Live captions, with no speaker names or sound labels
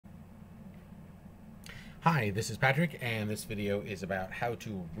Hi, this is Patrick, and this video is about how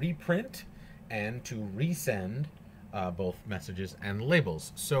to reprint and to resend both messages and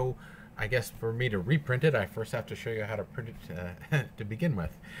labels. So I guess for me to reprint it, I first have to show you how to print it to begin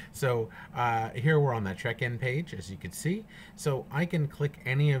with. So here we're on that check-in page, as you can see. So I can click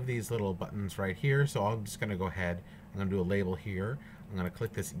any of these little buttons right here. So I'm just going to go ahead. I'm going to do a label here. I'm going to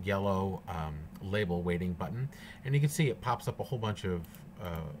click this yellow label waiting button, and you can see it pops up a whole bunch of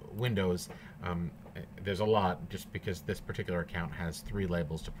windows. There's a lot just because this particular account has 3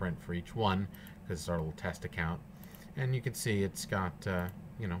 labels to print for each one because it's our little test account, and you can see it's got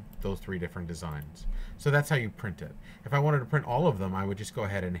you know, those 3 different designs. So that's how you print it. If I wanted to print all of them, I would just go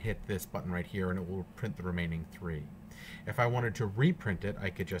ahead and hit this button right here and it will print the remaining 3. If I wanted to reprint it, I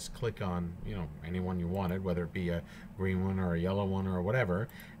could just click on, you know, any one you wanted, whether it be a green one or a yellow one or whatever,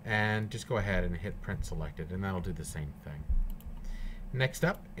 and just go ahead and hit print selected, and that'll do the same thing. Next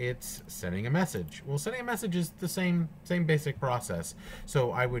up, it's sending a message. Well, sending a message is the same basic process.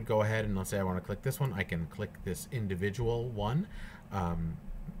 So I would go ahead and, let's say I want to click this one, I can click this individual one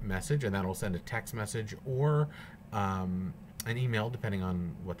message, and that'll send a text message or an email, depending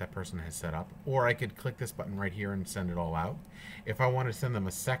on what that person has set up. Or I could click this button right here and send it all out. If I want to send them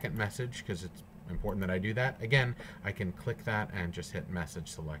a second message, because it's important that I do that, again, I can click that and just hit message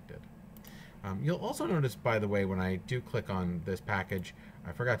selected. You'll also notice, by the way, when I do click on this package,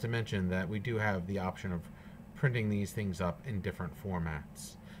 I forgot to mention that we do have the option of printing these things up in different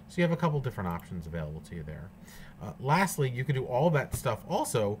formats. So you have a couple different options available to you there. Lastly, you can do all that stuff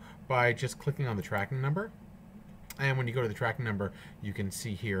also by just clicking on the tracking number. And when you go to the tracking number, you can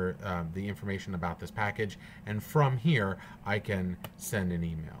see here the information about this package. And from here, I can send an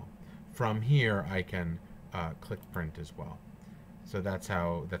email. From here, I can click print as well. So that's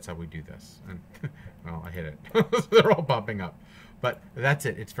how we do this. And well, I hit it. So they're all popping up. But that's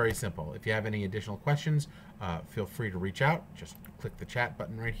it. It's very simple. If you have any additional questions, feel free to reach out. Just click the chat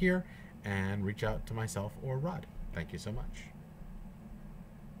button right here and reach out to myself or Rod. Thank you so much.